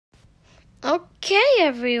Okay,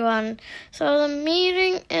 everyone. So the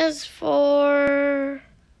meeting is for...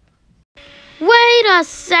 Wait a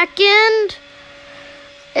second.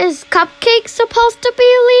 Is Cupcake supposed to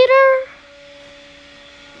be leader?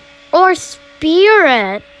 Or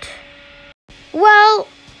Spirit? Well,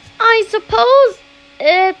 I suppose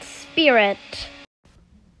it's Spirit.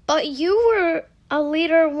 But you were a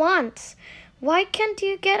leader once. Why can't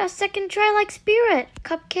you get a second try like Spirit,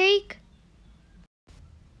 Cupcake?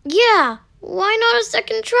 Yeah, why not a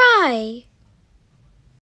second try?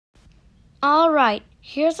 Alright,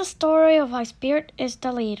 here's a story of why Spirit is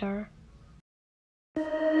the leader.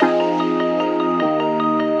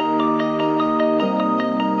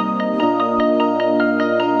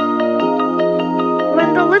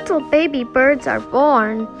 When the little baby birds are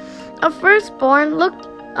born, a firstborn looked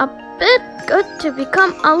a bit good to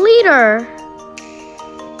become a leader.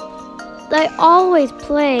 They always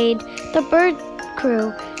played the bird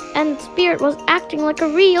crew, and Spirit was acting like a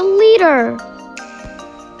real leader.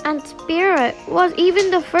 And Spirit was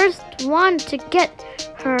even the first one to get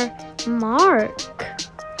her mark.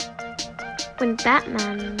 When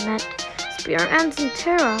Batman met Spirit and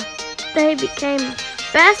Centera, they became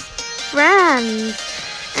best friends,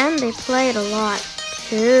 and they played a lot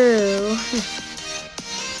too.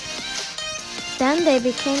 Then they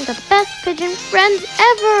became the best pigeon friends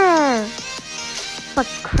ever. But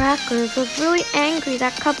Crackers was really angry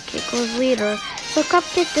that Cupcake was leader, so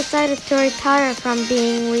Cupcake decided to retire from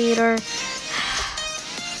being leader.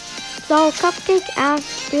 So Cupcake asked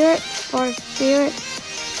Spirit for Spirit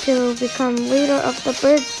to become leader of the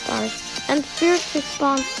Bird Stars, and Spirit's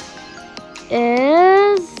response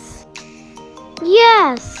is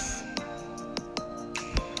yes.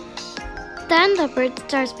 Then the Bird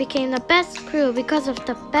Stars became the best crew because of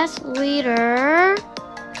the best leader,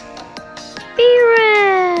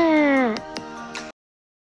 Spirit.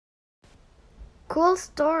 Cool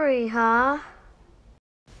story, huh?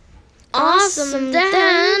 Awesome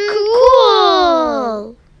then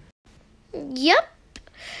cool. Yep,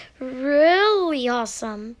 really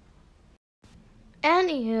awesome.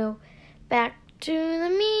 Anywho, back to the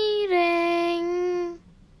meeting.